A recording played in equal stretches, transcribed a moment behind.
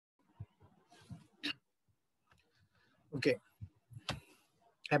Okay,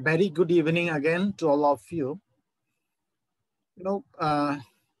 a very good evening again to all of you.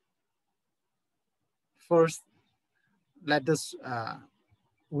 First, let us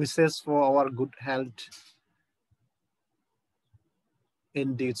wishes for our good health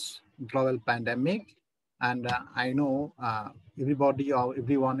in this global pandemic. And I know everybody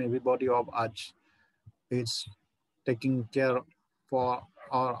of us is taking care for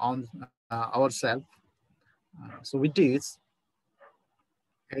our own ourselves. So with this,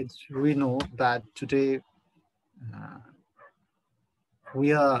 we know that today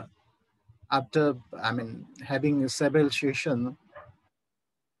we are after having several sessions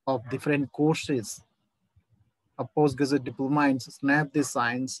of different courses of postgraduate diploma in sustainability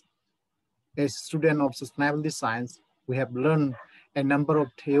science. As student of sustainability science, we have learned a number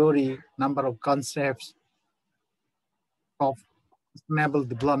of theory, number of concepts of sustainable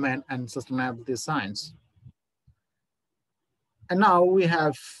development and sustainability science. And now we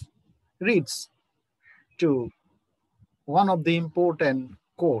have reached to one of the important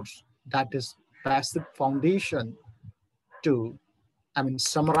course, that is basic foundation to,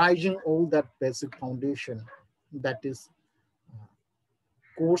 summarizing all that basic foundation, that is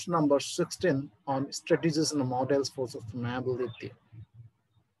course number 16 on strategies and models for sustainability.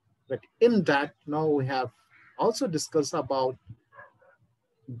 But in that, now we have also discussed about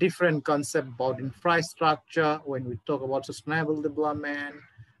different concepts about infrastructure when we talk about sustainable development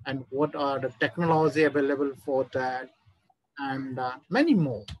and what are the technology available for that, and many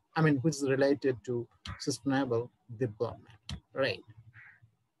more, which is related to sustainable development, right?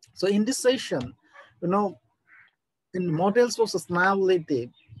 So in this session, in models for sustainability,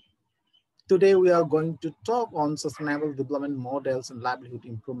 today we are going to talk on sustainable development models and livelihood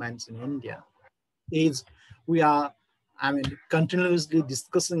improvements in India. We are, continuously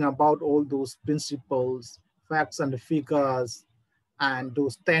discussing about all those principles, facts and figures, and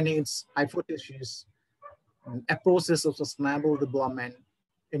those tenets, hypotheses, and approaches of sustainable development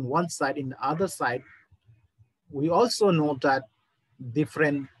in one side. In the other side, we also know that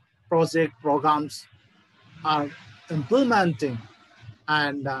different programs are implementing,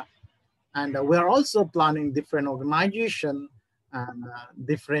 and we are also planning different organization and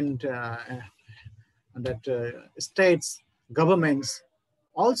different states, governments,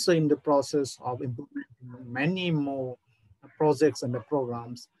 also in the process of implementing many more projects and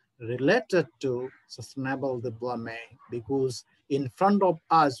programs related to sustainable development, because in front of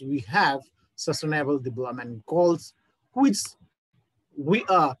us we have sustainable development goals, which we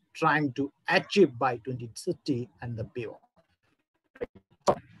are trying to achieve by 2030 and the beyond.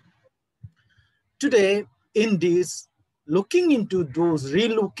 Today, in this, relooking into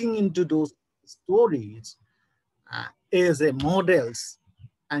those stories is a models.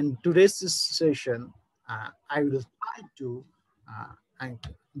 And today's session, I will try to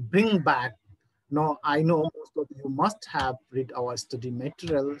bring back. Now, I know most of you must have read our study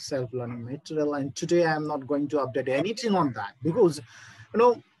material, self-learning material, and today I'm not going to update anything on that, because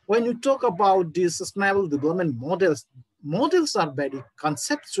when you talk about these sustainable development models are very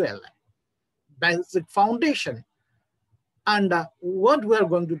conceptual, basic foundation. And what we are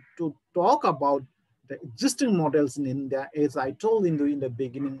going to talk about the existing models in India, as I told in the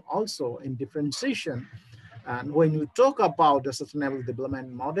beginning also in differentiation. And when you talk about the sustainable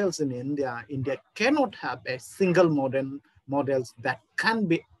development models in India, India cannot have a single models that can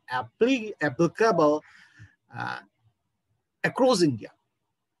be applicable across India.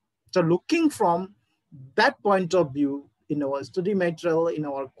 So looking from that point of view, in our study material, in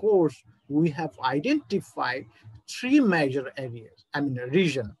our course, we have identified three major areas,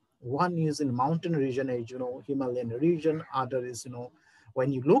 region. One is in mountain region, as you know, Himalayan region. Other is,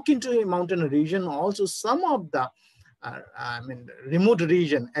 when you look into a mountain region, also some of the remote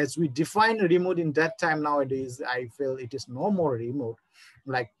region, as we define remote in that time. Nowadays, I feel it is no more remote,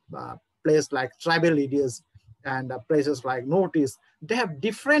 like places like tribal areas and places like Northeast. They have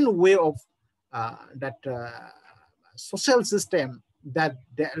different way of social system that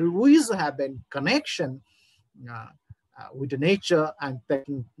they always have a connection with the nature and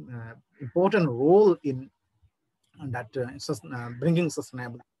taking important role in that bringing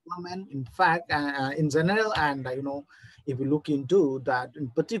sustainable development. In fact, in general, and if you look into that in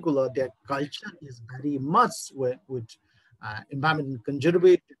particular, their culture is very much with environment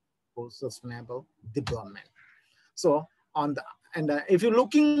conservation for sustainable development. So if you're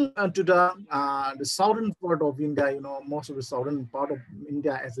looking to the southern part of India, most of the southern part of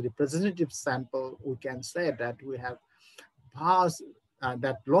India as a representative sample, we can say that we have vast,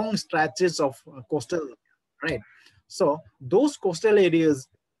 that long stretches of coastal, right? So those coastal areas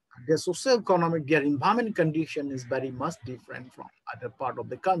their socio-economic, their environment condition is very much different from other part of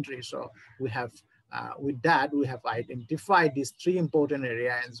the country. So we have, with that, we have identified these three important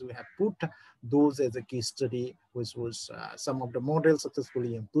areas. We have put those as a case study, which was some of the models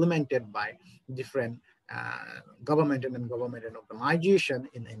successfully implemented by different government and non-government organization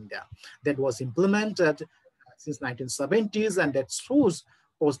in India that was implemented since 1970s, and that shows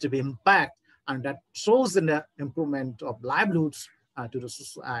positive impact, and that shows in the improvement of livelihoods to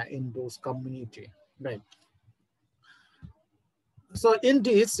the in those community, right? So in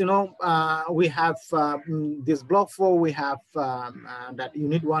this, we have this block 4, we have that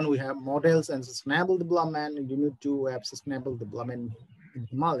unit 1, we have models and sustainable development. In unit 2, we have sustainable development in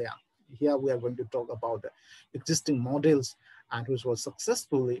Himalaya. Here we are going to talk about the existing models and which was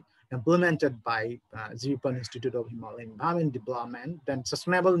successfully implemented by Japan Institute of Himalayan Environment Development. Then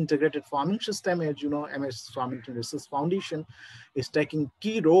sustainable integrated farming system, as you know, MS Farming Research Foundation is taking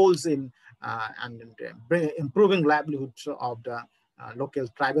key roles in improving livelihoods of the local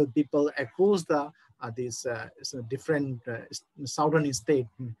tribal people across the these different southern states,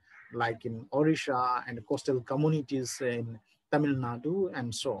 like in Odisha and coastal communities in Tamil Nadu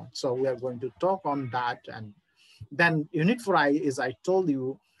and so on. So we are going to talk on that. And then unit 4I is, I told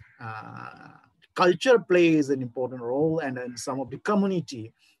you, culture plays an important role, and in some of the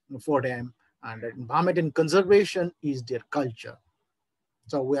community for them, and environment and conservation is their culture.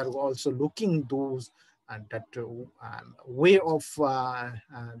 So we are also looking those and that way of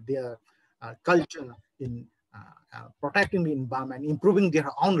their culture in protecting the environment, improving their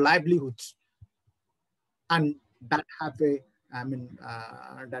own livelihoods, and that have a,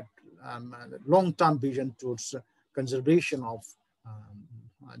 that long-term vision towards conservation of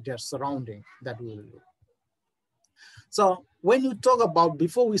their surrounding that we will do. So when you talk about,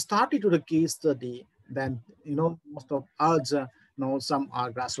 before we started to the case study, then, most of us, some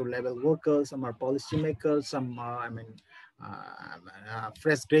are grassroots level workers, some are policymakers, some are,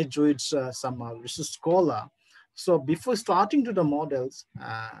 fresh graduates, some are research scholar. So before starting to the models,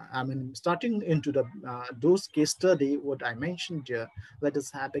 starting into the those case study, what I mentioned here, let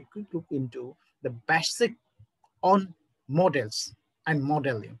us have a quick look into the basic on models and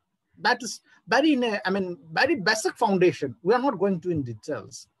modeling. That is very, very basic foundation. We are not going to in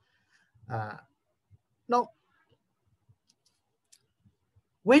details. Now,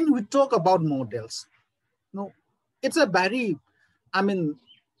 when we talk about models, it's a very,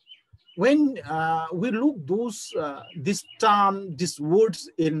 when we look those this term, these words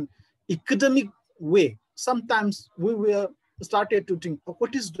in academic way, sometimes we were started to think, oh,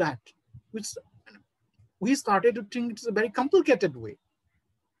 what is that? Which we started to think it's a very complicated way.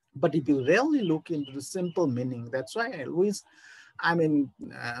 But if you really look into the simple meaning, that's why I always,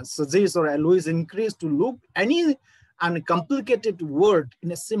 suggest or I always encourage to look any complicated word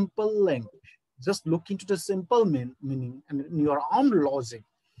in a simple language. Just look into the simple meaning and in your own logic.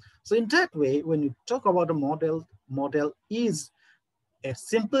 So in that way, when you talk about a model is a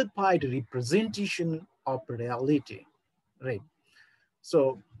simplified representation of reality, right?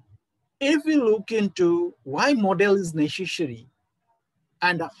 So if we look into why model is necessary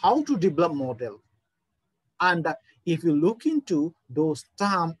and how to develop model, and if you look into those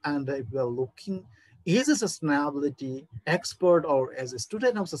terms, and if you are looking, is a sustainability expert or as a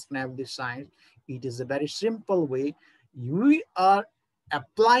student of sustainability science, it is a very simple way. We are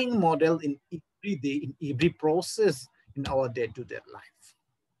applying model in every day, in every process in our day-to-day life,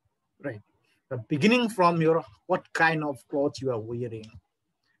 right? But beginning from your, what kind of clothes you are wearing,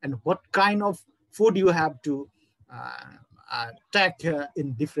 and what kind of food you have to take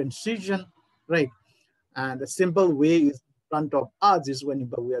in different season, right? And the simple way is in front of us is when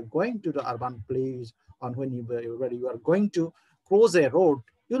we are going to the urban place, or when you are going to cross a road,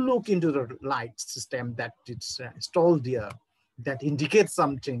 you look into the light system that it's installed there, that indicates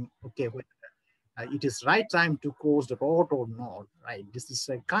something, okay, it is right time to cross the road or not, right? This is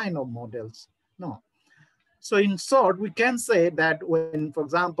a kind of models, no. So in short, we can say that when, for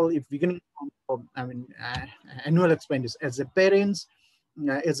example, if beginning of, annual expenditure as a parent,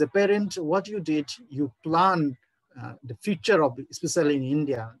 what you did, you plan the future of, especially in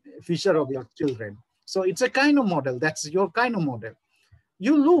India, future of your children. So it's a kind of model. That's your kind of model.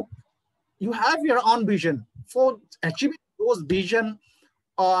 You look, you have your own vision for achieving those vision,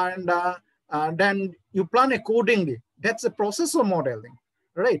 and then you plan accordingly. That's a process of modeling,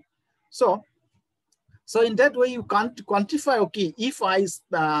 right? So in that way, you can't quantify, okay, if I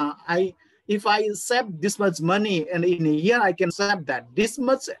save this much money and in a year I can save that this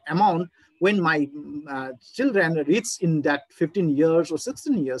much amount, when my children reach in that 15 years or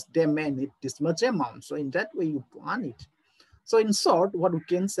 16 years, they may need this much amount. So in that way you plan it. So in short, what we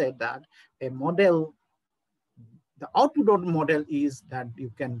can say that a model, the output of the model is that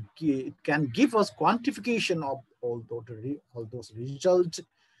it can give us quantification of all those results,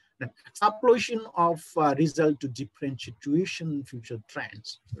 the extrapolation of result to different situation, future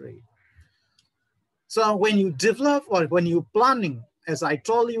trends, right? So when you develop or when you're planning, as I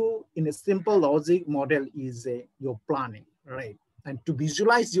told you, in a simple logic, model is your planning, right? And to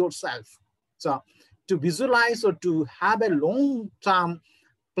visualize yourself. So to visualize or to have a long-term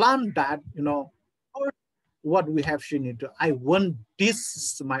plan that, what we have seen into, I want this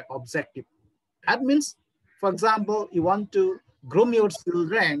is my objective. That means, for example, you want to groom your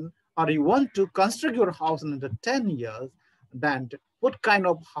children or you want to construct your house in under 10 years, then what kind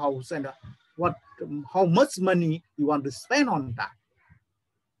of house and how much money you want to spend on that.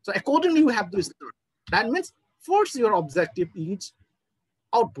 So accordingly, you have to start. That means first your objective is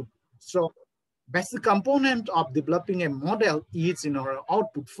output. So basic component of developing a model is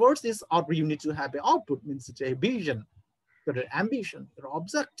output. First is output. You need to have an output, means it's a vision, your ambition, your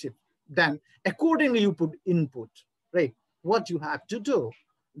objective. Then accordingly you put input, right? What you have to do.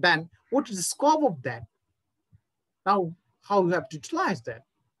 Then what is the scope of that? Now, how you have to utilize that?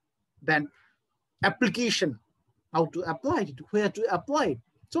 Then application, how to apply it, where to apply it.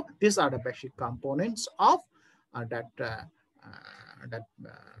 So these are the basic components of that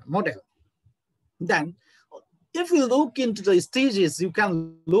model. Then if you look into the stages, you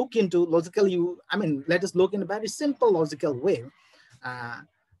can look into let us look in a very simple logical way.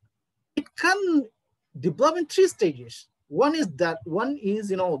 It can develop in 3 stages. One is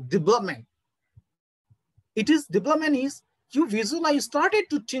development. Development is you visualize, started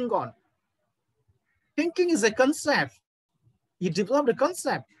to think on. Thinking is a concept. You develop the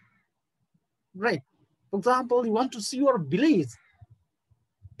concept, right? For example, you want to see your village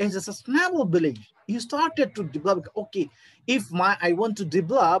as a sustainable village. You started to develop, okay, if I want to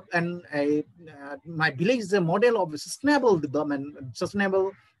develop and my village is a model of a sustainable development,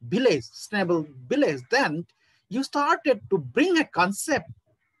 sustainable village, then you started to bring a concept.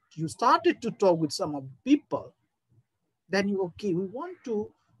 You started to talk with some of the people. Then we want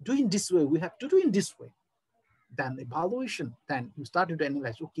to do in this way. We have to do in this way. Then evaluation. Then you started to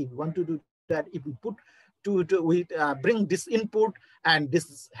analyze. Okay, we want to do that. If we put we bring this input, and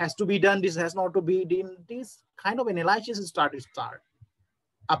this has to be done. This has not to be done. This kind of analysis is start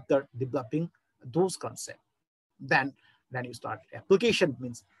after developing those concepts. Then you start application,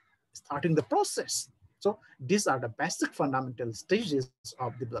 means starting the process. So these are the basic fundamental stages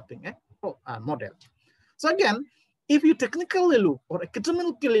of developing a model. So again, if you technically look or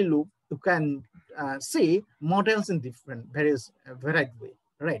academically look, you can see models in various way,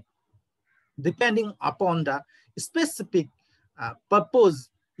 right? Depending upon the specific purpose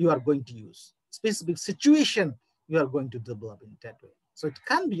you are going to use, specific situation you are going to develop in that way. So it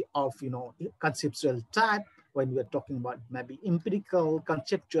can be of conceptual type, when we are talking about maybe empirical,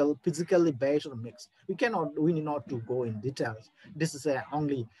 conceptual, physically based, or mixed. We need not to go in details. This is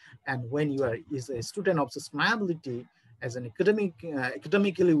only, and when you are a student of sustainability, as an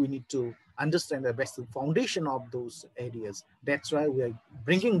academically, we need to understand the basic foundation of those areas. That's why we are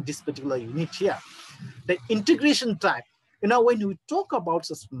bringing this particular unit here. The integration type, when we talk about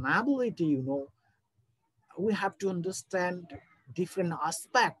sustainability, we have to understand different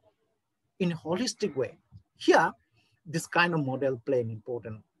aspects in a holistic way. Here, this kind of model play an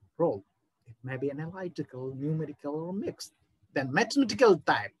important role. It may be analytical, numerical, or mixed. Then mathematical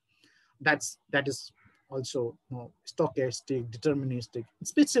type, that is also stochastic, deterministic,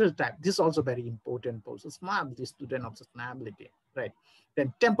 spatial type. This is also very important for the student of sustainability, right?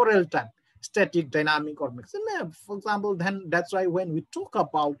 Then temporal type, static, dynamic, or mixed. And for example, then that's why when we talk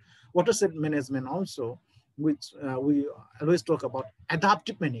about watershed management also, which we always talk about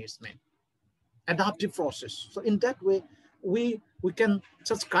adaptive management, adaptive process. So in that way, we can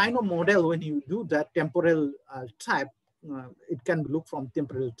such kind of model, when you do that temporal type, it can look from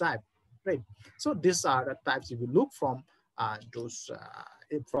temporal type, right? So these are the types if you look from those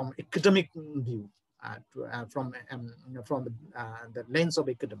from academic view, from the lens of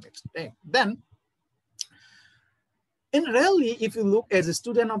academics. Then in really, if you look as a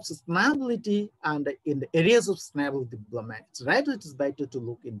student of sustainability and in the areas of sustainable development, it is better to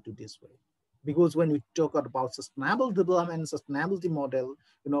look into this way. Because when we talk about sustainable development, sustainability model,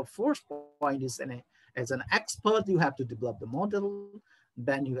 first point is as an expert, you have to develop the model,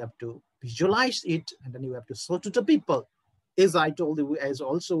 then you have to visualize it, and then you have to show to the people. As I told you, as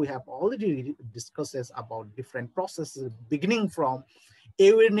also we have already discussed about different processes, beginning from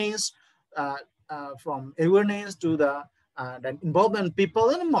awareness, to the involvement people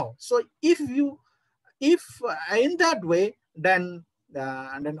and more. So if in that way, then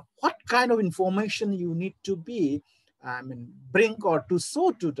and then what kind of information you need to be, bring or to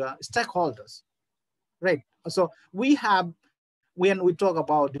show to the stakeholders, right? So we have, when we talk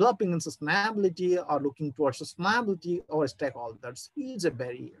about developing in sustainability or looking towards sustainability or stakeholders, is a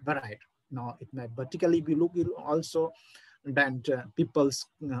very varied. It may vertically be looking also, then people's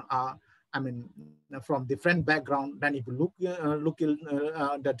are, from different background. Then if you look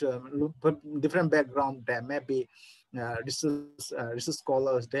different background, there may be research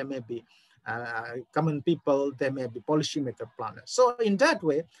scholars, there may be common people, there may be policymaker planners. So in that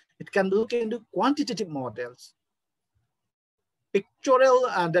way, it can look into quantitative models, that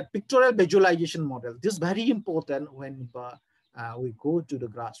pictorial visualization model. This is very important when we go to the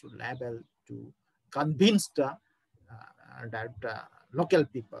grassroots level to convince that local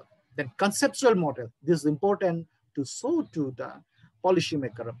people. Then conceptual model. This is important to show to the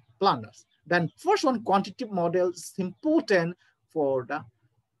policymaker planners. Then first one, quantitative model is important for the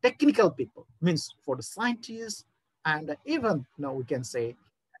technical people, means for the scientists, and even we can say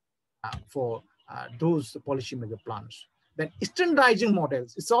for those policymaker planners. Then standardizing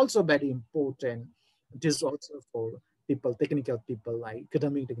models is also very important. It is also for people, technical people, like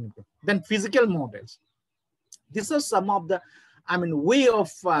academic technical. Then physical models. These are some of the, way of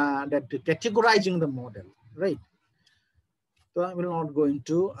that categorizing the model, right? So I will not go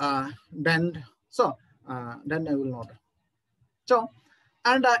into then I will not. So,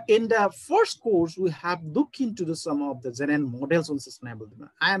 and in the first course, we have looked into some of the general models on sustainable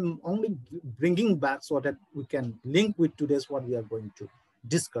development. I am only bringing back so that we can link with today's what we are going to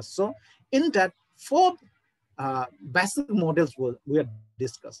discuss. So in that, 4 basic models we are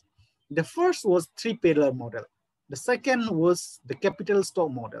discussed. The first was 3-pillar model. The second was the capital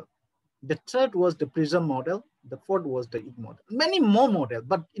stock model. The third was the prism model. The fourth was the IGNOU model. Many more models,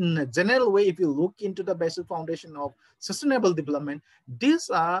 but in a general way, if you look into the basic foundation of sustainable development, these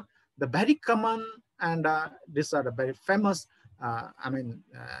are the very common and these are the very famous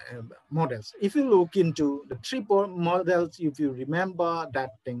models. If you look into the 3 models, if you remember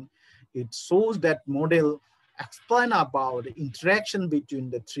that thing, it shows that model explain about the interaction between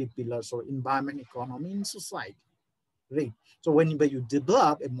the 3 pillars or environment, economy, and society. Right. So whenever you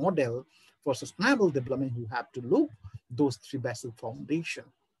develop a model for sustainable development, you have to look those 3 basic foundation,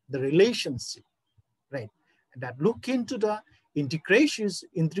 the relationship, right? And that look into the intricacies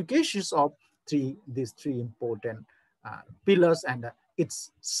of these 3 important pillars and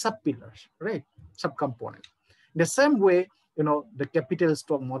its sub-pillars, right? Subcomponents. In the same way, the capital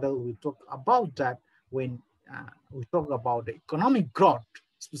stock model, we talk about that when we talk about the economic growth,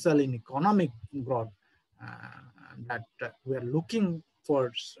 especially in economic growth, that we are looking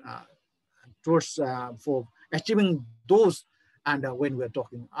for for achieving those. And when we're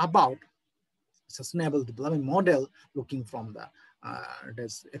talking about sustainable development model, looking from the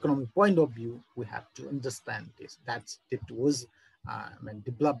this economic point of view, we have to understand this. It was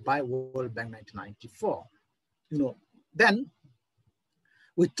developed by World Bank 1994. Then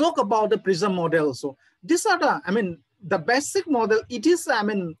we talk about the prism model. So these are the basic model. It is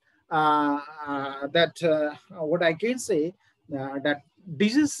what I can say that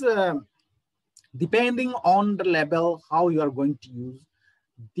this is depending on the level how you are going to use.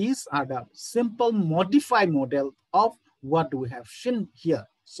 These are the simple modified model of what we have seen here: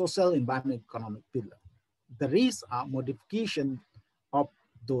 social, environment, economic pillar. There is a modification of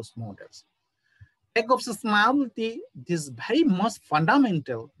those models. Lack of sustainability, this is very much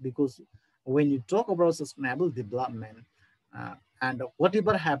fundamental, because when you talk about sustainable development and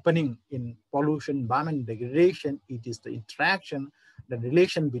whatever happening in pollution, environment degradation, it is the interaction, the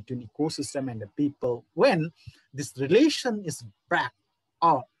relation between ecosystem and the people. When this relation is back,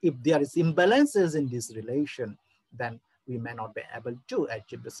 or if there is imbalances in this relation, then we may not be able to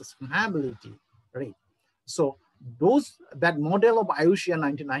achieve the sustainability, right? So that model of IUCN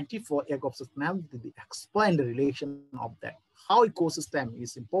 1994, Act of Sustainability, explain the relation of that, how ecosystem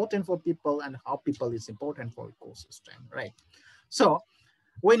is important for people and how people is important for ecosystem, right? So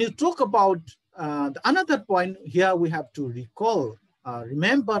when you talk about another point here, we have to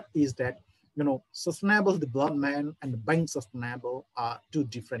remember is that sustainable development and being sustainable are 2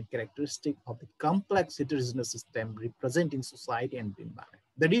 different characteristics of the complex heterogeneous system representing society and the environment.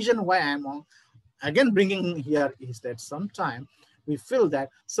 The reason why I'm again bringing here is that sometimes we feel that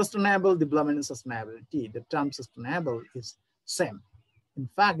sustainable development and sustainability, the term sustainable is same. In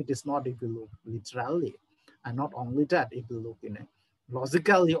fact, it is not if you look literally. And not only that, if you look in it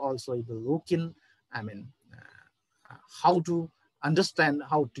logically also, if you look in, how to understand,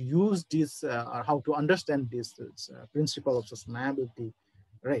 how to use this, or how to understand this principle of sustainability,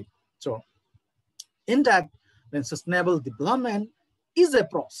 right? So in that, then sustainable development is a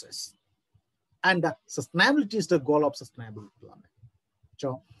process. And sustainability is the goal of sustainable development.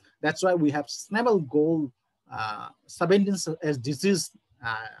 So that's why we have sustainable goal 17 SDGs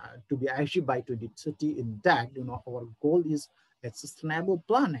to be achieved by 2030. In that, our goal is a sustainable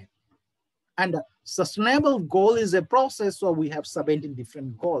planet. And sustainable goal is a process, so we have 17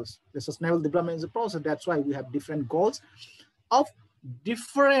 different goals. The sustainable development is a process. That's why we have different goals of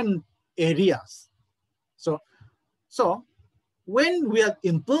different areas. So when we are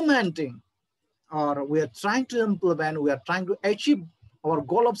implementing, or we are trying to implement, we are trying to achieve our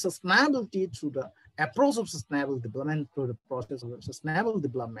goal of sustainability through the approach of sustainable development, through the process of sustainable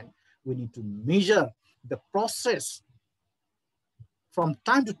development, we need to measure the process from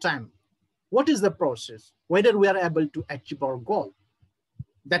time to time. What is the process? Whether we are able to achieve our goal.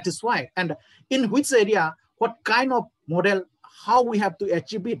 That is why. And in which area, what kind of model, how we have to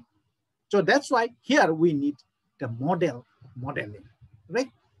achieve it. So that's why here we need the modeling,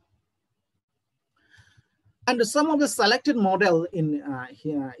 right? And some of the selected model in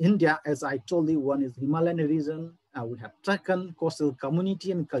India, as I told you, one is Himalayan region. We have Trekkan, coastal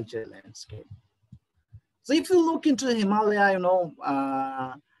community, and cultural landscape. So if you look into Himalaya,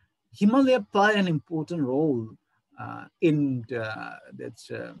 Himalaya play an important role in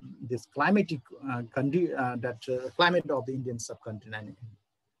this climatic climate of the Indian subcontinent.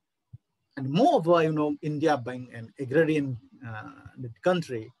 And moreover, India being an agrarian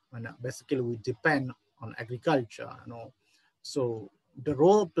country, basically we depend on agriculture, so the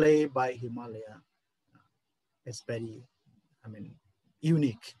role played by Himalaya is very,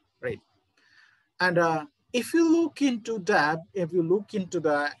 unique, right? And if you look into that,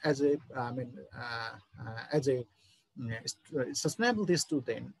 as a sustainability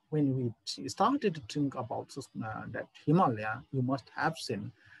student, when we started to think about that Himalaya, you must have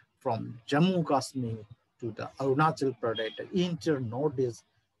seen from Jammu Kashmir to the Arunachal Pradesh, the inter-northeast,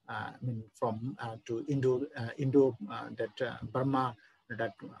 from to Burma,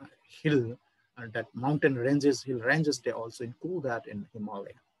 that hill, that mountain ranges, hill ranges, they also include that in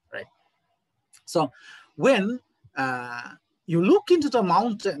Himalaya, right? So when you look into the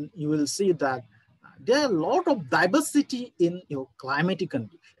mountain, you will see that there are a lot of diversity in your climatic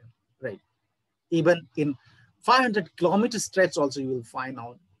condition, right? Even in 500-kilometer stretch also, you will find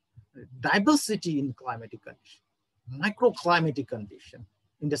out diversity in climatic condition, microclimatic condition.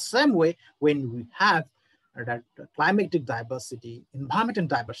 In the same way, when we have that climatic diversity, environmental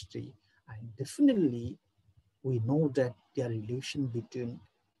diversity, and definitely we know that there are relation between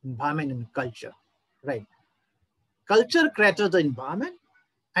environment and culture, right? Culture created the environment,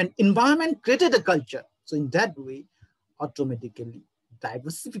 and environment created the culture. So in that way, automatically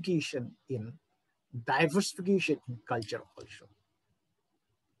diversification in culture also.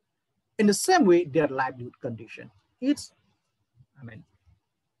 In the same way, their livelihood condition, it's,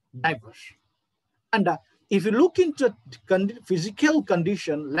 diverse. And if you look into physical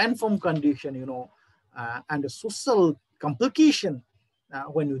condition, landform condition, and the social complication,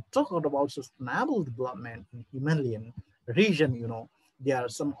 when you talk about sustainable development in Himalayan region, there are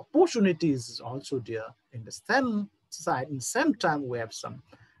some opportunities also there. In the same side, in the same time, we have some,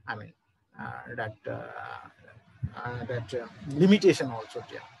 limitation also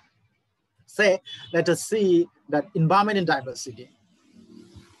there. Say, let us see that environment and diversity.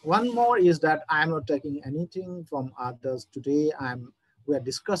 One more is that I'm not taking anything from others today. We are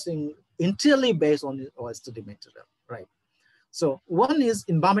discussing entirely based on our study material, right? So one is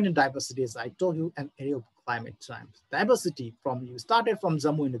environment and diversity, as I told you, an area of climate change. Diversity, you started from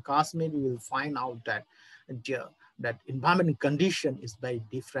Jammu and Kashmir, you will find out that that environment condition is very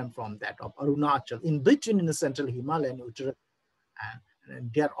different from that of Arunachal. In between, in the central Himalayan,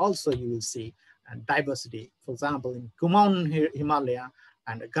 and there also you will see diversity. For example, in Khuman Himalaya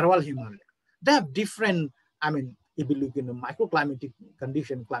and Garhwal Himalaya, they have different, if you look in the microclimatic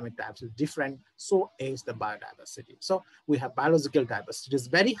condition, climate types is different, so is the biodiversity. So we have biological diversity is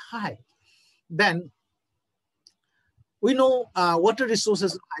very high. Then we know water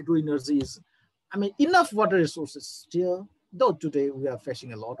resources, hydro energies. Enough water resources still, though today we are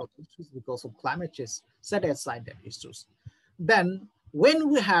facing a lot of issues because of climate change, set aside that issues. Then when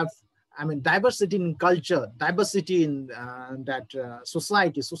we have, diversity in culture, diversity in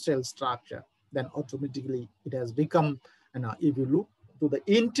society, social structure, then automatically it has become, if you look to the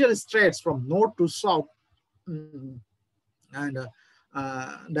interior straits from north to south, and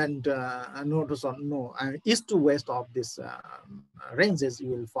then north to south, east to west of these ranges, you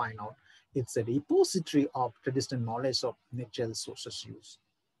will find out it's a repository of traditional knowledge of natural sources use.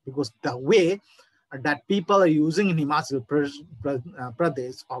 Because the way that people are using in Himachal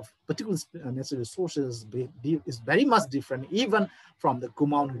Pradesh of particular natural resources is very much different even from the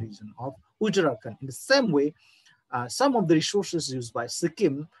Khuman region of Uttarakhand. In the same way, some of the resources used by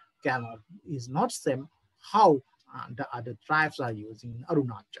Sikkim is not same how the other tribes are using in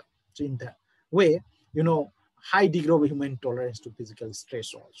Arunachal. So in that way, high degree of human tolerance to physical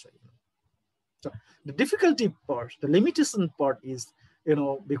stress also. So the difficulty part, the limitation part is,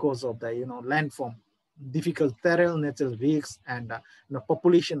 because of the, landform, difficult terrain, natural risks, and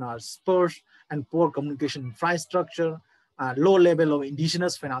population are sparse and poor communication infrastructure, low level of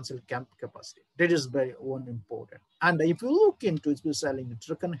indigenous financial capacity. That is very one important. And if you look into, especially in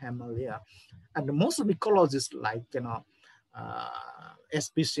Uttarakhand Himalaya, and most of the ecologists like,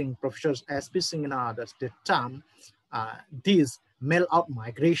 S.P. Singh, professors S.P. Singh and others, the term this mail out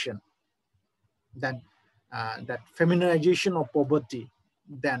migration, then that feminization of poverty,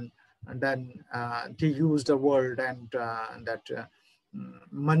 then they use the word and that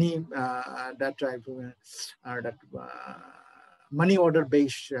money money order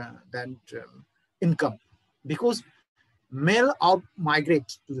based income, because male out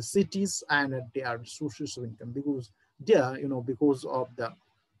migrate to the cities and they are sources of income, because there, because of the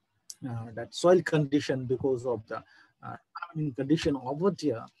that soil condition, because of the condition over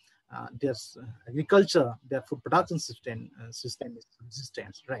there, there's agriculture, their food production system is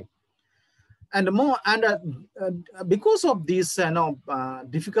existence, right? And more, and because of this,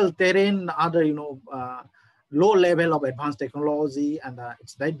 difficult terrain, other, low level of advanced technology, and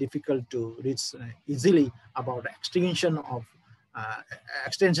it's very difficult to reach easily about extension of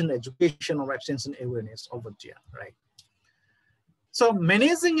extension education or extension awareness over there, right? So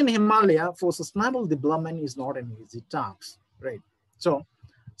managing in Himalaya for sustainable development is not an easy task, right? So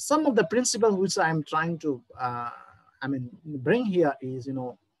some of the principles which I'm trying to, bring here is,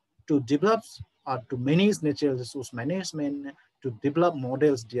 to develop or to manage natural resource management, to develop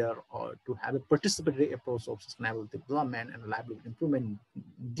models there, or to have a participatory approach of sustainable development and livelihood improvement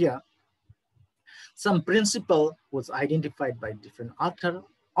there. Some principle was identified by different authors.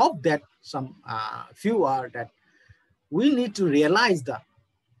 Of that, some few are that we need to realize the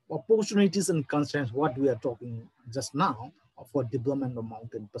opportunities and constraints, what we are talking just now, for development of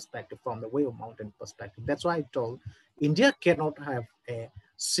mountain perspective, from the way of mountain perspective. That's why I told India cannot have a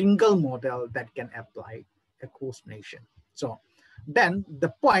single model that can apply across nation. So then the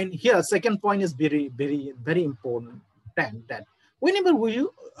point here, second point is very, very, very important, that whenever we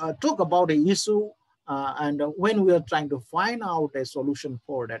talk about an issue and when we are trying to find out a solution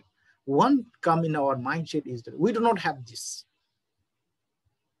for that, one come in our mindset is that we do not have this.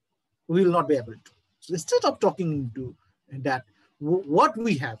 We will not be able to. So instead of talking to that, what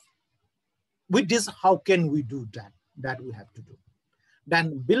we have, with this, how can we do that? That we have to do.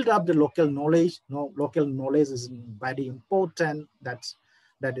 Then build up the local knowledge. Local knowledge is very important. That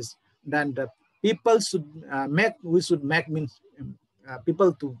is, then the people should we should make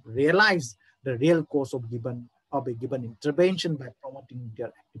people to realize the real cause of a given intervention by promoting their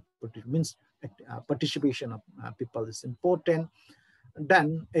activity. Means participation of people is important.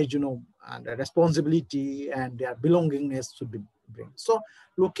 Then, as you know, the responsibility and their belongingness should be bring. So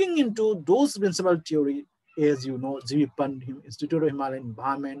looking into those principal theory, as you know, GVPAN, Institute of Himalayan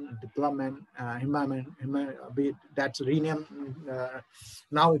Environment Development, that's renamed,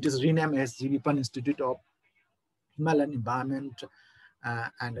 now it is renamed as GVPAN Institute of Himalayan Environment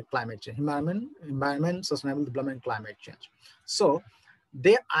and Climate Change, Environment, Sustainable Development, Climate Change. So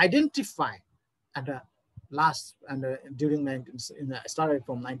they identify and during started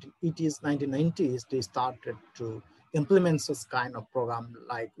from 1980s, 1990s, they started to implement such kind of program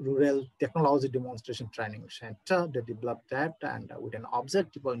like Rural Technology Demonstration Training Center. They developed that, and with an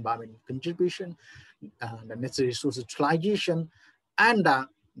objective of environmental contribution, the natural resource utilization, and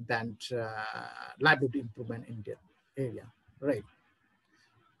then livelihood improvement in the area, right?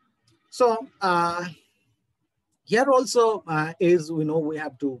 So here also is, we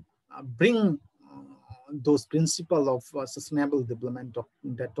have to bring those principles of sustainable development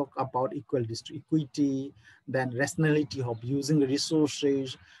that talk about equity, then rationality of using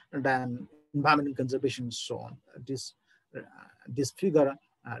resources, then environmental conservation, so on. This figure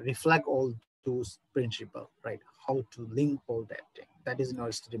reflect all those principles, right? How to link all that thing. That is in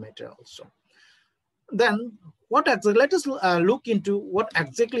our study material also. Then what exactly, let us look into what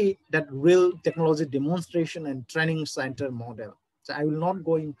exactly that real technology demonstration and training center model. So I will not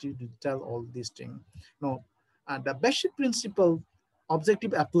go into detail all these things. No, the basic principle,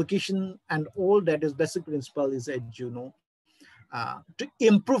 objective application, and all that is basic principle is, as you know, to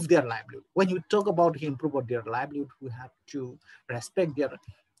improve their livelihood. When you talk about improve their livelihood, we have to respect their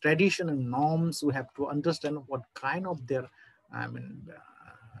tradition and norms. We have to understand what kind of their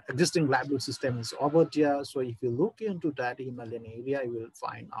existing livelihood system is over there. So if you look into that Himalayan area, you will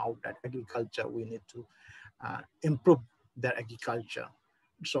find out that agriculture, we need to improve their agriculture.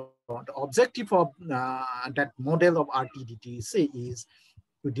 So the objective of that model of RTDTC is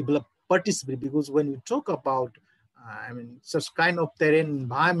to develop participatory, because when we talk about such kind of terrain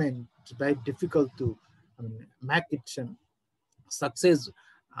environment, it's very difficult to make it success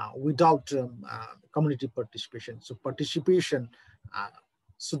without community participation. So participation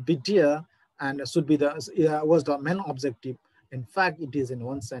should be there, and should be was the main objective. In fact, it is in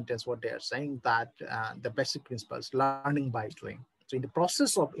one sentence what they are saying, that the basic principles, learning by doing. So in the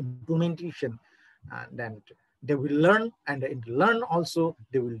process of implementation, then they will learn, and in learn also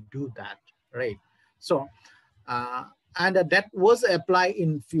they will do that, right? So and that was applied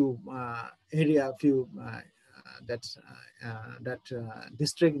in few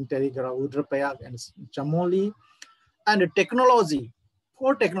district in Teligara, Rudraprayak and Chamoli. And the technology,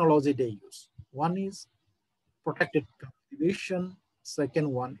 4 technology they use. One is protected cultivation.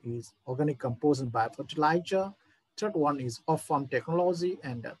 Second one is organic compost and biofertilizer. Third one is off-farm technology,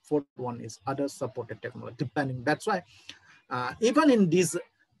 and the fourth one is other supported technology, depending. That's why even in this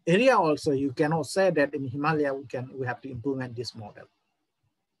area also, you cannot say that in Himalaya we have to implement this model.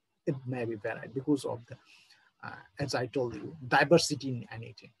 It may be varied because of the, as I told you, diversity in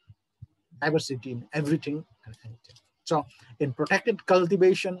anything, diversity in everything and anything. So in protected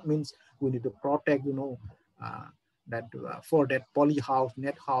cultivation means we need to protect, that for that poly house,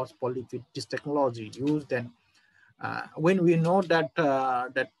 net house, polyfit, this technology used. Then when we know that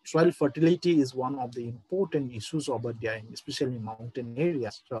that soil fertility is one of the important issues over there, especially in mountain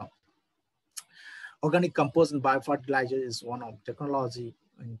areas. So organic compost and biofertilizer is one of technology,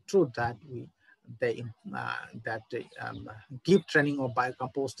 and through that they give training of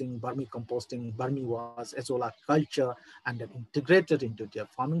biocomposting, vermicomposting, vermiwash, as well as culture, and then integrated into their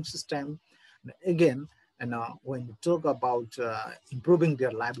farming system. And again, and when you talk about improving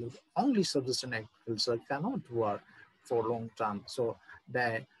their livelihood, only subsistence agriculture cannot work for long term. So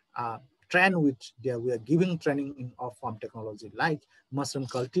they train with we are giving training in off-farm technology like mushroom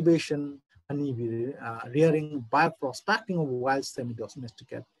cultivation, honey rearing, bioprospecting of wild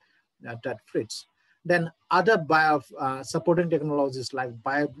semi-domesticated that fruits. Then other bio supporting technologies like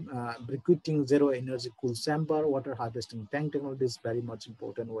briquetting, zero energy cool chamber, water harvesting tank technology is very much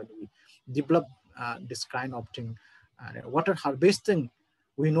important when we develop this kind of thing. Water harvesting,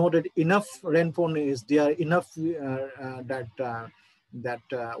 we know that enough rainfall is there, enough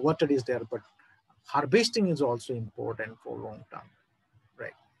water is there, but harvesting is also important for long term,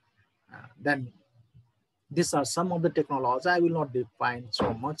 right? Then these are some of the technologies. I will not define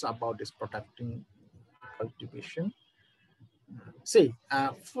so much about this protecting cultivation. See,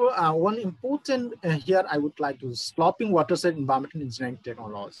 for one important here, I would like to sloping watershed environmental engineering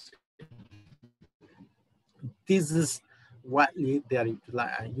technology. This is widely they are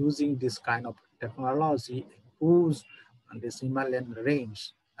using this kind of technology whose this Himalayan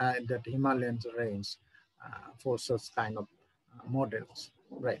range, for such kind of models,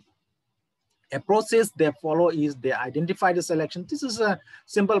 right? A process they follow is they identify the selection. This is a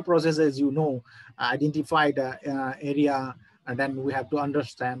simple process, as you know. Identify the area, and then we have to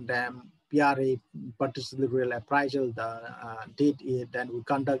understand them. PRA, participatory appraisal, the date it, then we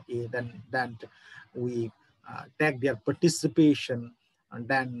conduct it, then we take their participation, and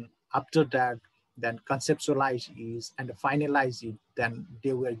then after that, then conceptualize it and finalize it. Then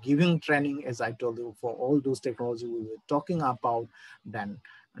they were giving training, as I told you, for all those technology we were talking about. Then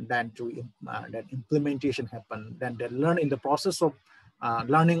that implementation happen. Then they learn in the process of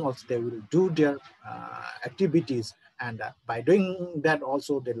learning. Also, they will do their activities, and by doing that,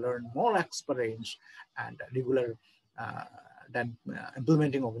 also they learn more experience and regular. Then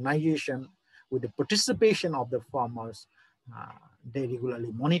implementing organization with the participation of the farmers. They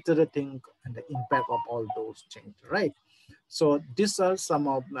regularly monitor the thing and the impact of all those things, right? So these are some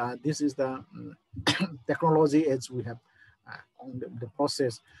of this is the technology as we have on the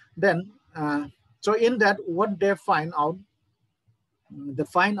process. Then so in that, what they find out,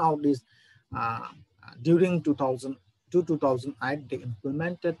 is during 2000 to 2008 they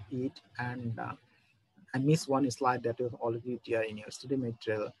implemented it, and I missed one slide that was already there in your study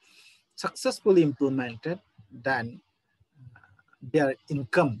material. Successfully implemented, then their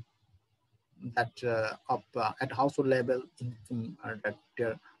income that up at household level, that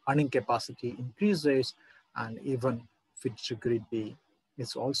their earning capacity increases, and even food security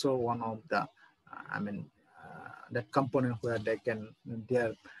is also one of the that component where they can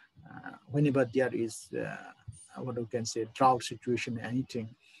whenever there is what we can say drought situation, anything,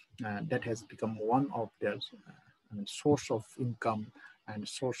 that has become one of their source of income and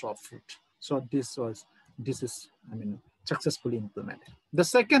source of food. So this is successfully implemented. The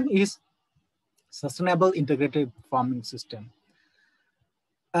second is sustainable integrated farming system.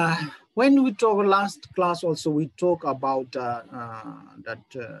 When we talk last class also, we talk about that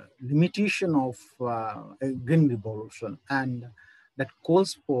limitation of a green revolution, and that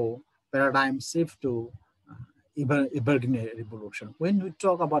calls for paradigm shift to Ibergen revolution. When we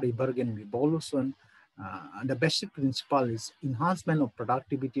talk about Ibergen revolution, the basic principle is enhancement of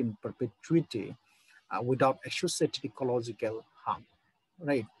productivity and perpetuity without associated ecological harm,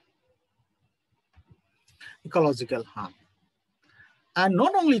 right? Ecological harm. And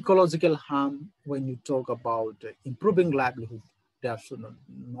not only ecological harm, when you talk about improving livelihood, there should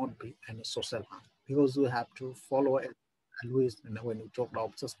not be any social harm, because we have to follow always, when we talk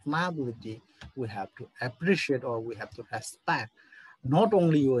about sustainability, we have to appreciate, or we have to respect not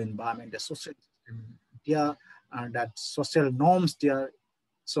only your environment, the social system, there, that social norms there.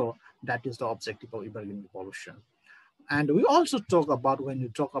 So that is the objective of Ibergen revolution. And we also talk about, when you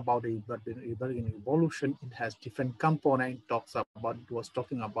talk about the Ibergen revolution, it has different components. It was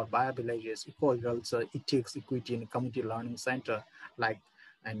talking about biovillages, eco-agriculture, ethics, equity, and community learning center, like,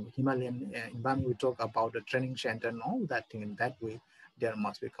 and Himalayan environment, we talk about the training center and all that thing. In that way, there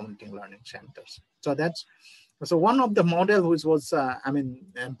must be community learning centers. So that's one of the model which was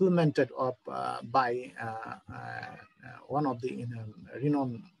implemented by one of the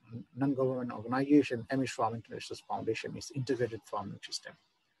renowned non-government organization, Amish Farming Research Foundation, is integrated farming system.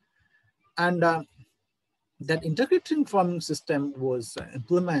 And that integrated farming system was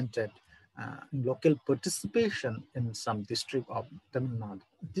implemented in local participation in some district of Tamil Nadu.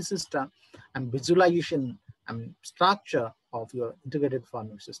 This is the visualization structure of your integrated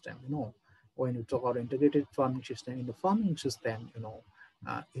farming system. When you talk about integrated farming system, in the farming system,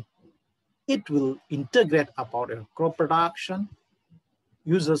 it will integrate about a crop production,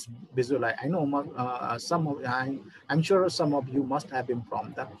 users visualize. I know I'm sure some of you must have been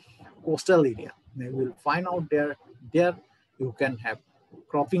from the coastal area. They will find out there you can have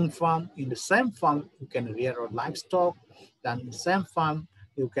cropping farm. In the same farm, you can rear livestock. Then in the same farm,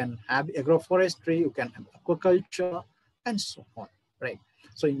 you can have agroforestry, you can have aquaculture, and so on, right?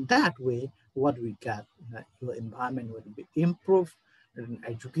 So in that way, what we get, your environment will be improved, and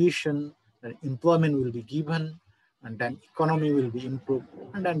education, and employment will be given, and then economy will be improved,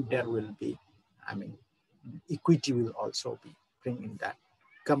 and then there will be, equity will also be bring in that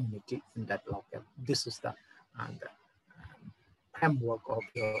community, in that local. This is the framework of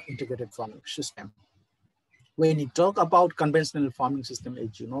your integrated farming system. When you talk about conventional farming system,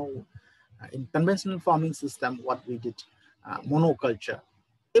 as you know, in conventional farming system, what we did, monoculture.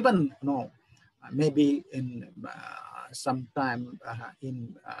 Even maybe in some time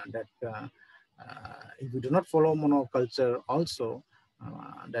if we do not follow monoculture also,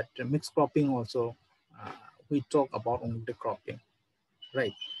 that mixed cropping also, we talk about only the cropping,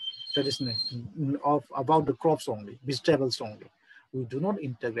 right? Traditionally, about the crops only, vegetables only. We do not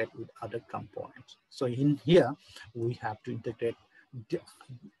integrate with other components. So in here, we have to integrate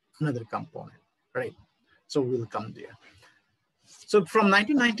another component, right? So we'll come there. So from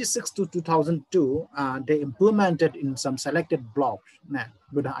 1996 to 2002, they implemented in some selected blocks.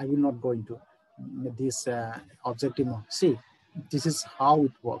 But I will not go into this objective. See, this is how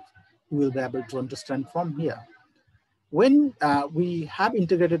it works. You will be able to understand from here. When we have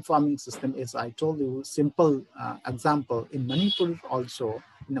integrated farming system, as I told you, simple example, in Manipur also,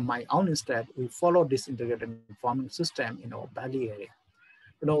 in my own state, we follow this integrated farming system in our valley area.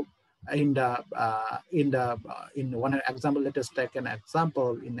 In one example, let us take an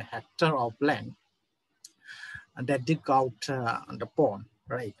example in a hectare of land, and they dig out the pond,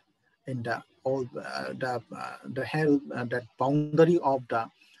 right? And all that boundary of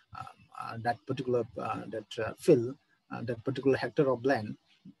that particular field, that particular hectare of land,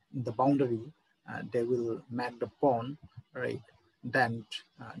 the boundary, they will make the pond, right? Then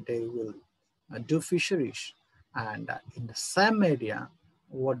they will do fisheries, and in the same area,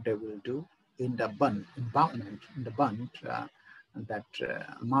 what they will do in the embankment, in the bund, that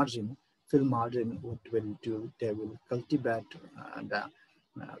margin, fill margin, what will do, they will cultivate the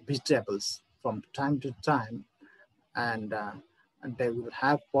vegetables from time to time, and they will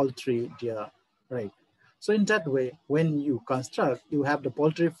have poultry there, right? So in that way, when you construct, you have the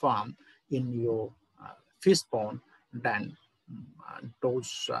poultry farm in your fish pond, then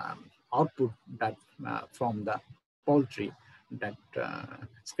those output that from the poultry, that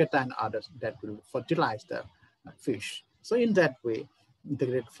scatter and others, that will fertilize the fish. So in that way,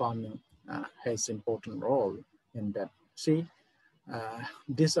 integrated farming has important role in that. See,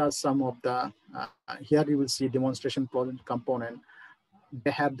 These are some of the, here you will see demonstration component.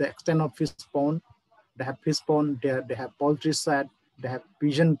 They have the extent of fish pond, they have fish pond, they have poultry shed, they have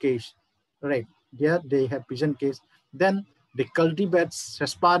pigeon cage, right? Here they have pigeon cage. Then they cultivate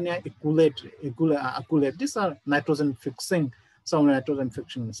Sesbania aculeate. These are nitrogen fixing, some nitrogen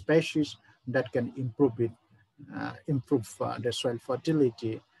fixing species that can improve it, improve the soil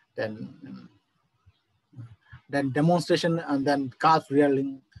fertility. Then demonstration, and then calf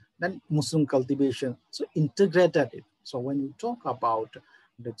rearing, then mushroom cultivation. So integrated it. So when you talk about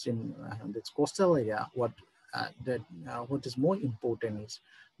that's in this coastal area, what is more important is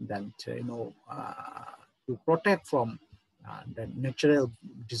that to protect from the natural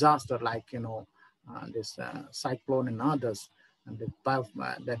disaster, like this cyclone and others. And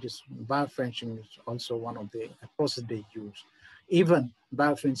that is biofencing is also one of the approaches they use. Even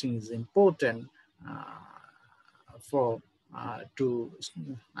biofencing is important from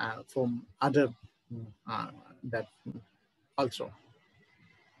other that also.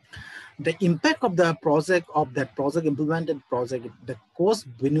 The impact of the project, implemented project, the cost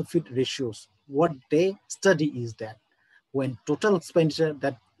benefit ratios, what they study is that when total expenditure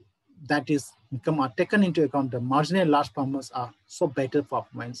that is income are taken into account, the marginal large farmers are so better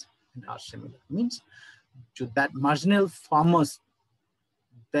performance and are similar. Means to that marginal farmers,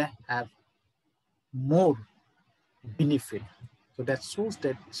 they have more benefit. So that shows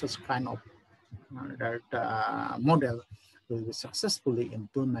that such kind of model will be successfully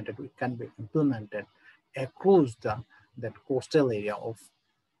implemented. It can be implemented across that coastal area of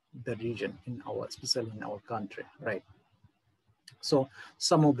the region especially in our country, right? So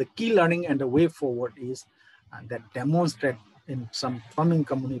some of the key learning and the way forward is that demonstrate in some farming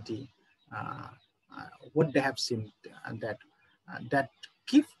community what they have seen, and that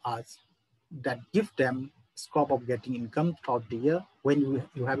give them scope of getting income throughout the year. When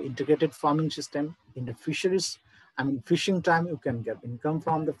you have integrated farming system in the fisheries, fishing time, you can get income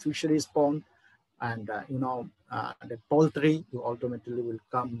from the fisheries pond, and the poultry, you ultimately will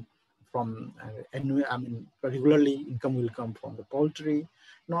come from regularly income will come from the poultry.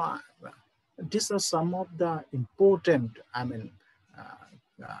 These are some of the important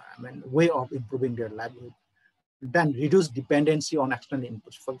way of improving their livelihood. Then reduce dependency on external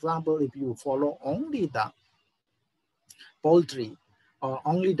inputs. For example, if you follow only the poultry, or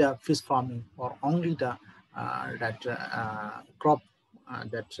only the fish farming, or only the crop,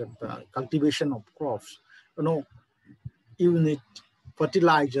 cultivation of crops, you need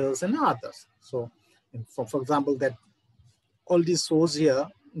fertilizers and others. So, for example, that all this shows here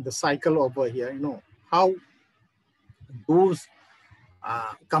the cycle over here. How those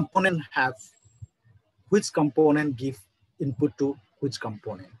components have, which component give input to which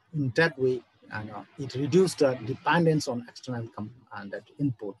component. In that way, it reduced the dependence on external that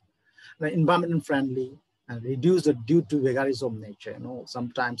input. Environment friendly and reduce the due to vagaries of nature.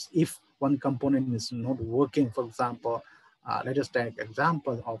 Sometimes if one component is not working, for example, let us take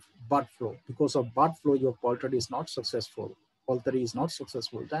example of bird flu. Because of bird flu, your poultry is not successful.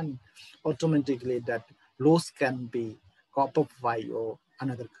 Then automatically that loss can be cope up by your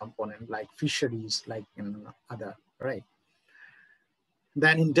another component like fisheries, like in other, right?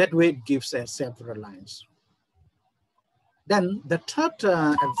 Then in that way, it gives a self-reliance. Then the third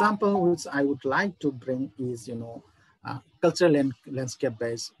example which I would like to bring is, cultural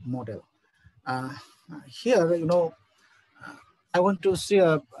landscape-based model. Here, I want to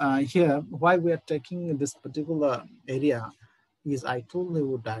share here why we are taking this particular area is I told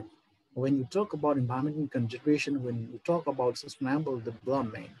you that when you talk about environmental consideration, when you talk about sustainable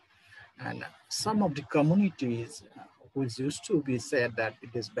development, and some of the communities which used to be said that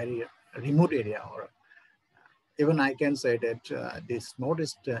it is very remote area, or even I can say that this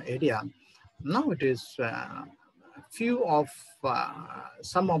northeast area, now it is few of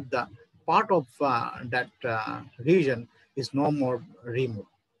some of the part of that region is no more remote,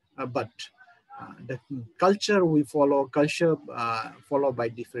 but the culture we follow, followed by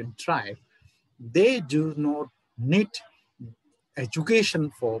different tribes, they do not need education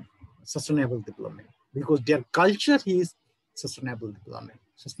for sustainable development because their culture is sustainable development.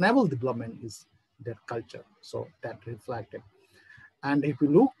 Sustainable development is their culture, so that reflected. And if you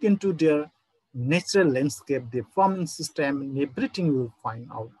look into their natural landscape, the farming system, and everything, you will find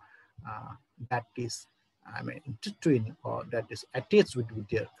out that is, intertwined or that is attached with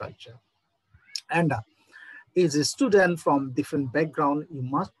their culture. And as a student from different background, you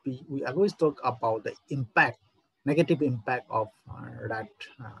must be, we always talk about the impact, negative impact of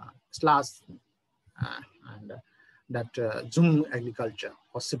that zoom agriculture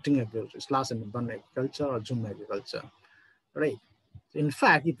or shifting agriculture, slash and burn agriculture or zoom agriculture, right? In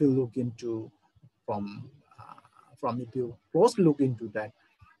fact, if you look into if you closely look into that,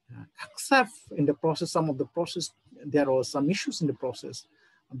 except in the process, some of the process, there are some issues in the process.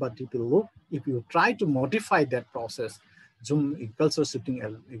 But if you try to modify that process, zoom agriculture, shifting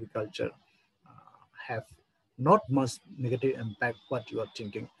agriculture have not much negative impact what you are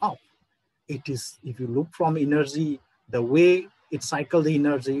thinking of. It is, if you look from energy, the way it cycle the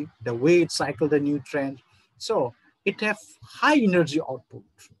energy, the way it cycle the nutrient. So it have high energy output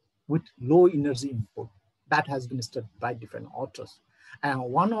with low energy input. That has been studied by different authors. And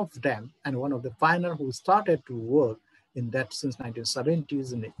one of them, and one of the pioneers who started to work in that since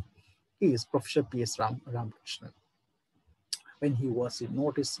 1970s is Professor P.S. Ramakrishnan. When he was in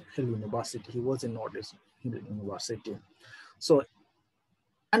Northeast Hill University, So,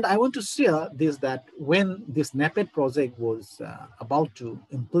 and I want to share this, that when this NAPED project was about to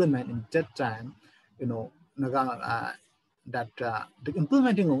implement in that time, the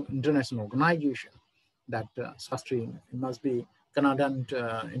implementing international organization, that Sastri, it must be Canadian,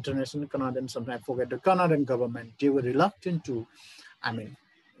 international Canadian, sometimes I forget the Canadian government, they were reluctant to,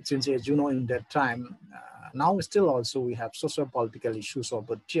 since as you know, in that time, now still also we have social political issues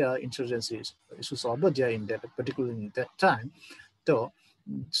over there, insurgency issues over there in that, particularly in that time.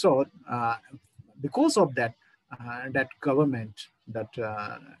 So because of that, that government, that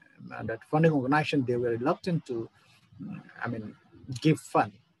funding organization, they were reluctant to, give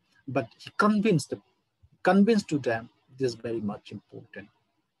fund, but he convinced to them this is very much important.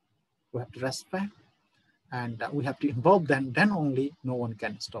 We have to respect and we have to involve them. Then only no one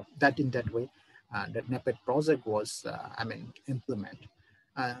can stop that. In that way, that NAPED project was, implemented.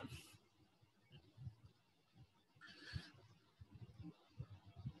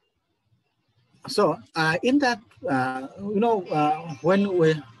 So in that,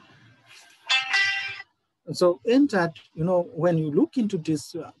 when you look into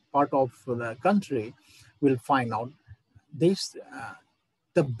this part of the country, we'll find out this,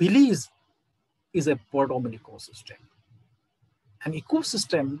 the belief is a part of an ecosystem. An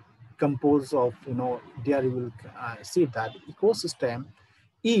ecosystem composed of, there you will see that ecosystem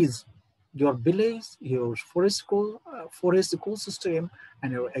is your village, your forest ecosystem,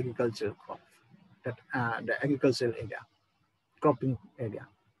 and your agricultural crop, the agricultural area, cropping area.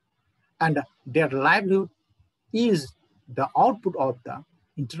 And their livelihood is the output of the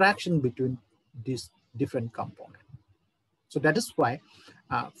interaction between these different components. So that is why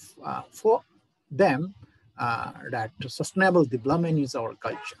for them, that sustainable development is our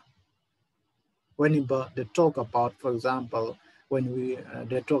culture. When they talk about, for example, when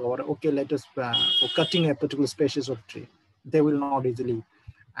they talk about, okay, let us, for cutting a particular species of tree, they will not easily,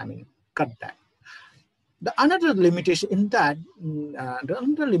 cut that. The another limitation in that, the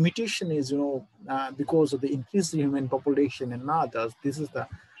another limitation is, because of the increased human population and others, this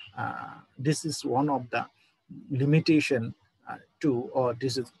is one of the limitation or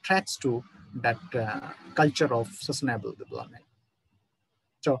this is threats to that culture of sustainable development.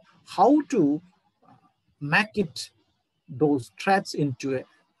 So how to make it, those threats into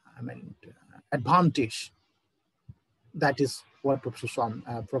advantage? That is what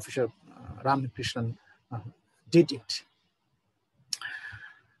Professor Ramakrishnan did it.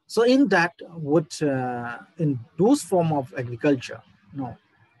 So in that, in those form of agriculture,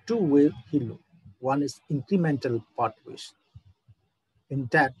 two ways he looked. One is incremental pathways. In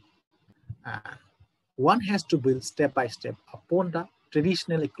that, one has to build step by step upon the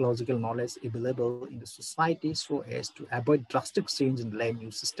traditional ecological knowledge available in the society, so as to avoid drastic change in land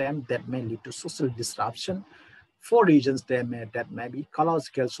use system that may lead to social disruption for regions that may be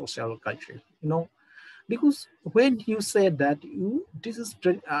ecological, social, cultural. Because when you say that, this is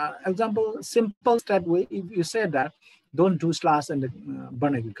example, simple step way. If you say that, don't do slash and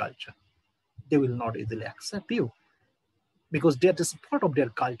burn agriculture, they will not easily accept you, because that is part of their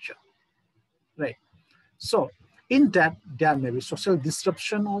culture, right? So in that, there may be social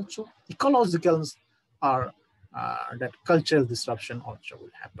disruption also, ecological or that cultural disruption also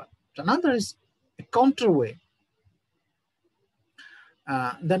will happen. Another is a counter way.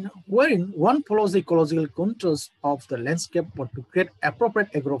 Then wherein one follows the ecological contours of the landscape, but to create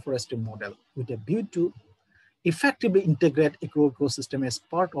appropriate agroforestry model with a view to effectively integrate ecosystem as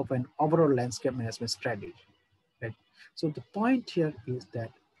part of an overall landscape management strategy. Right? So the point here is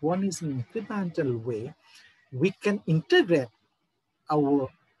that one is an incremental way we can integrate our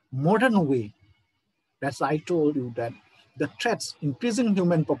modern way. That's I told you that the threats, increasing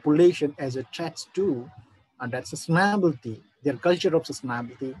human population as a threat to, and that sustainability, their culture of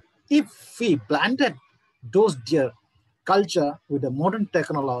sustainability, if we blended their culture with the modern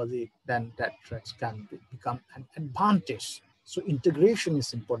technology, then that threats can become an advantage. So integration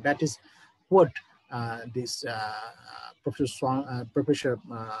is important. That is what this Professor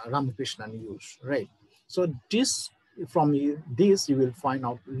Ramakrishnan used, right? So this, from this you will find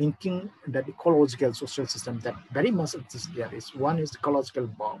out linking that ecological social system that very much exists there is. One is the ecological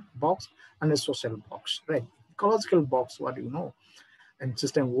box and a social box, right? Ecological box, what do you know? And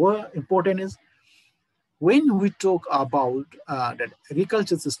system were important is when we talk about that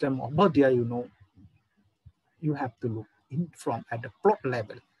agriculture system over there, you know, you have to look in from at the plot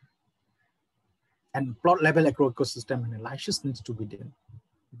level, and plot level agroecosystem analysis needs to be done.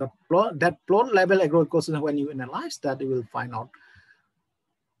 That plot level agroecosystem, when you analyze that, you will find out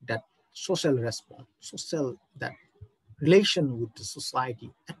that social response, social that relation with the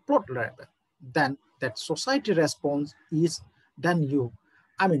society at plot level. Then that society response is then you,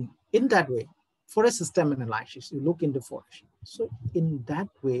 I mean, in that way, forest system analysis, you look into forest. So in that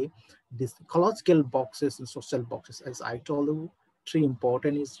way, this ecological boxes and social boxes, as I told you, three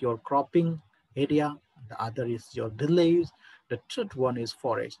important is your cropping area, the other is your delays, the third one is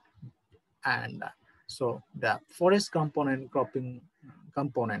forest. And so the forest component, cropping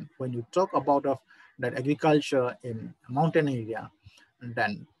component, when you talk about that agriculture in mountain area,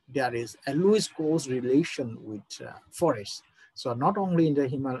 then there is a always close relation with forest. So not only in the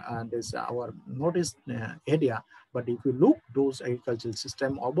Himalaya, this our northeast area, but if you look those agricultural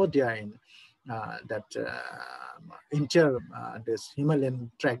system over there in this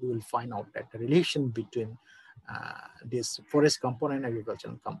Himalayan track, you will find out that the relation between this forest component,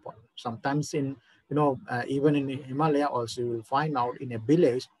 agricultural component. Sometimes in, you know, even in Himalaya also, you will find out in a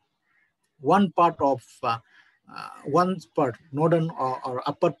village, one part of northern or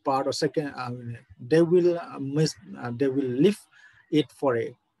upper part or second, they will they will leave it for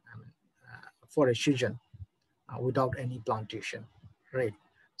a season without any plantation, right?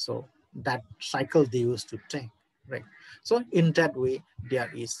 So that cycle they used to take, right? So in that way, there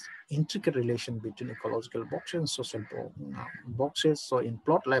is intricate relation between ecological boxes and social boxes. So in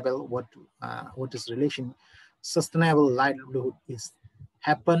plot level, what is relation? Sustainable livelihood is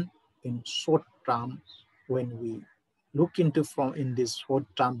happen in short term when we look into from in this short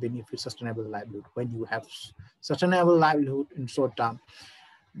term benefit sustainable livelihood. When you have sustainable livelihood in short term,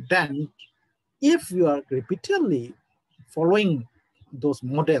 then if you are repeatedly following those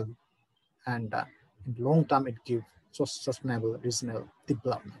model, and in long term it gives sustainable regional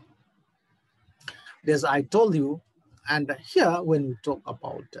development. As I told you, and here when we talk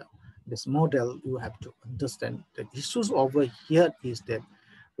about this model, you have to understand the issues over here is that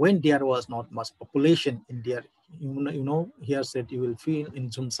when there was not much population in there, you know, here said you will feel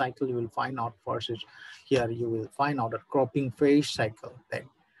in Zoom cycle, you will find out first here you will find out a cropping phase cycle, then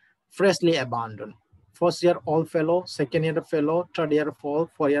freshly abandoned. First year all fallow, second year fallow, third year fall,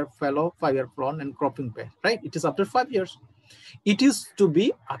 4-year fallow, 5-year flown, and cropping phase, right? It is after 5 years. It is to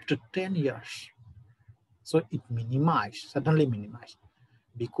be after 10 years. So it minimized, suddenly minimized.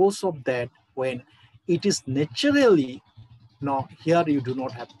 Because of that, when it is naturally, no, here you do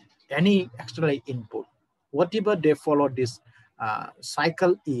not have any external input. Whatever they follow this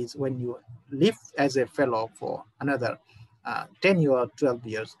cycle is when you live as a fellow for another 10 years, 12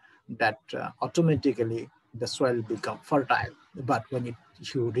 years, that automatically the soil become fertile. But when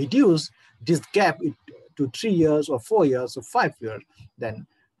you reduce this gap to 3 years or 4 years or 5 years, then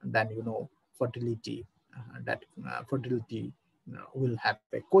you know fertility will have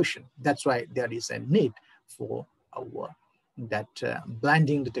a question. That's why there is a need for our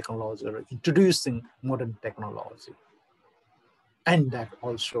blending the technology or introducing modern technology. And that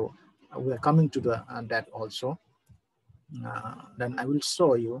also we are coming to the that also. Then I will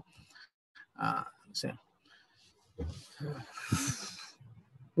show you.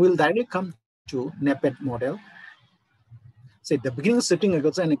 We'll directly come to NEPED model. Say the beginning setting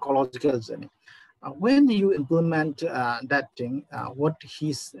is an ecological journey. When you implement that thing, what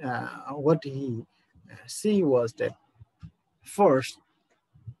he see was that first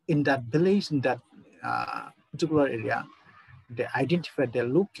in that village, in that particular area, they identify, they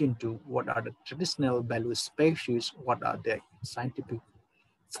look into what are the traditional value species, what are the scientific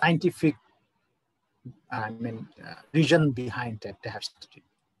reason behind that they have studied,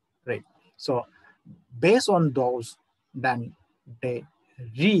 right? So based on those, then they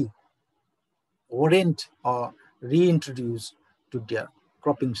reorient or reintroduce to their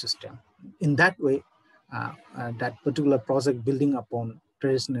cropping system. In that way, that particular project building upon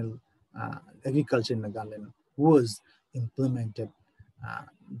traditional agriculture in Nagaland was implemented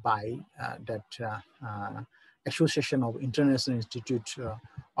by that Association of International Institute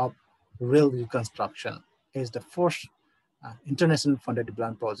of Rural Reconstruction is the first international funded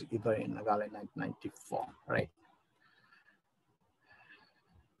development project ever in Nagaland in 1994, right?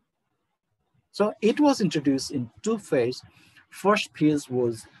 So it was introduced in two phases. First phase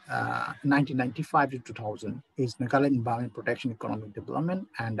was 1995 to 2000 is Nagaland Environment Protection Economic Development,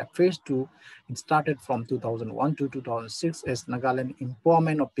 and phase two, it started from 2001 to 2006 as Nagaland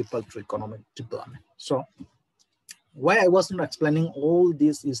Empowerment of People through Economic Development. So why I was not explaining all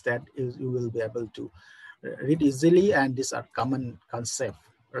this is that you will be able to read easily, and these are common concept,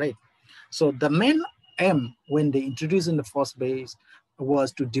 right? So the main aim when they introduced in the first phase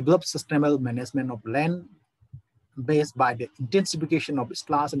was to develop sustainable management of land based by the intensification of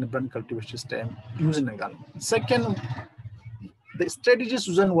slash and urban cultivation system using Nagaland. Second, the strategy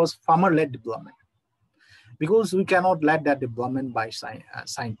chosen was farmer-led development, because we cannot let that development by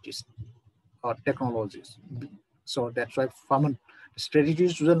scientists or technologies. So that's why farmer strategy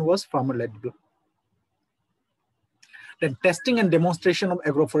chosen was farmer-led development. Then testing and demonstration of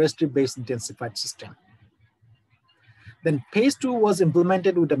agroforestry-based intensified system. Then phase two was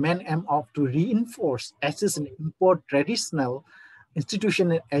implemented with the main aim of to reinforce, assist and import traditional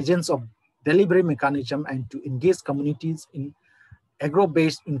institutional agents of delivery mechanism and to engage communities in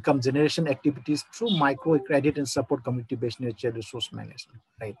agro-based income generation activities through microcredit and support community-based nature resource management,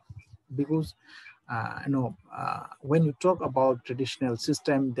 right? Because when you talk about traditional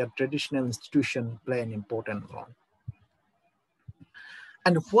system, the traditional institution play an important role.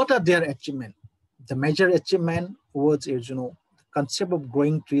 And what are their achievements? The major achievement was, the concept of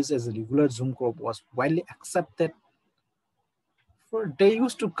growing trees as a regular Zoom crop was widely accepted. For they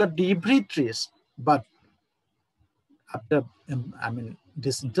used to cut every trees, but after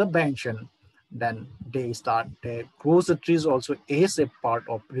this intervention, then they grow the trees also as a part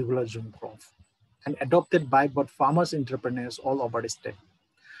of regular Zoom crop and adopted by both farmers and entrepreneurs all over the state.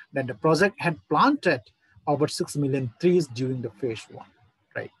 Then the project had planted over 6 million trees during the phase one,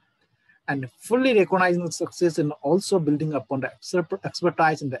 right? And fully recognizing the success and also building upon the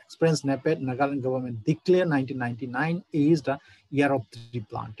expertise and the experience, Nagaland government declared 1999 is the year of tree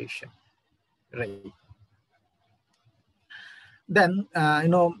plantation, right? Then,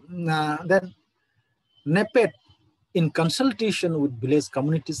 then NEPED, in consultation with village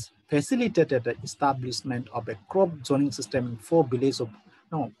communities, facilitated the establishment of a crop zoning system in 4 villages of,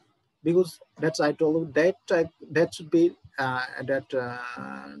 because that's I told you that should be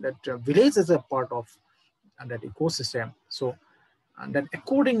village is a part of that ecosystem. So that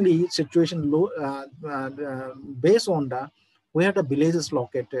accordingly situation based on where the village is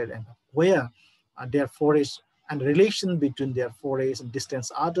located and where their forests and relation between their forests and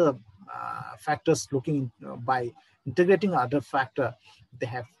distance, other factors looking by integrating other factor, they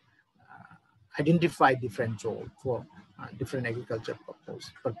have identified different role for different agriculture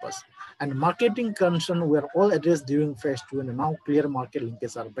purpose. And marketing concern were all addressed during phase two, and now clear market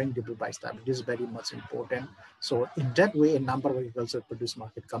linkages are being developed by staff. It is very much important. So in that way, a number of agriculture produce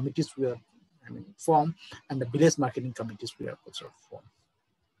market committees were formed, and the village marketing committees were also formed.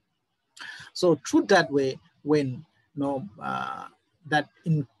 So through that way, when that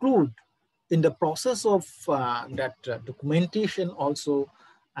include in the process of that documentation also,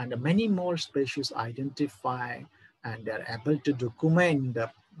 and many more species identify, and they're able to document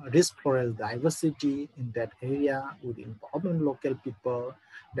the risk floral diversity in that area with involvement local people.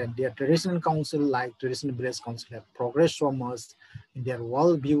 Then their traditional council, like traditional village council, have progressed so much in their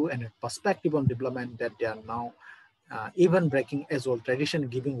worldview and perspective on development that they are now even breaking as well tradition,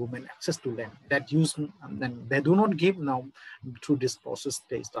 giving women access to land that use, and they do not give now. Through this process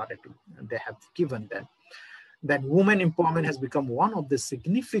they have given that. That women empowerment has become one of the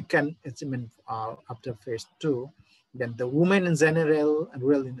significant achievements after phase two. Then the women in general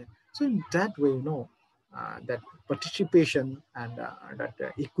and so in that way, that participation and that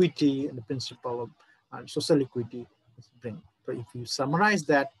equity and the principle of social equity is bring. So if you summarize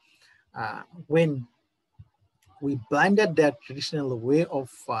that, when we blended that traditional way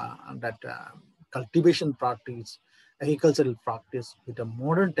of cultivation practice, agricultural practice with a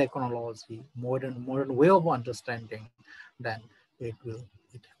modern technology, modern way of understanding, then it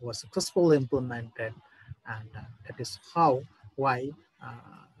was successfully implemented, and that is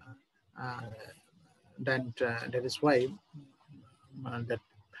that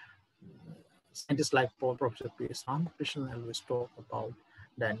scientists like Professor P. Ramakrishnan always talk about.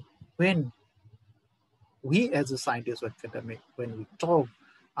 Then when we as a scientist or academic, when we talk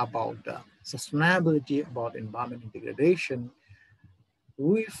about sustainability, about environment degradation,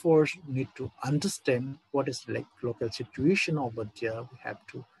 we first need to understand what is like local situation over there. We have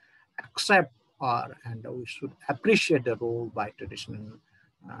to accept and we should appreciate the role by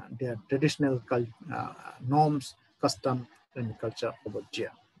their traditional norms, custom, and culture over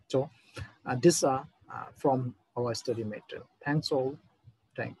there. So these are from our study material. Thanks all.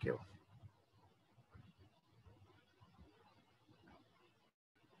 Thank you.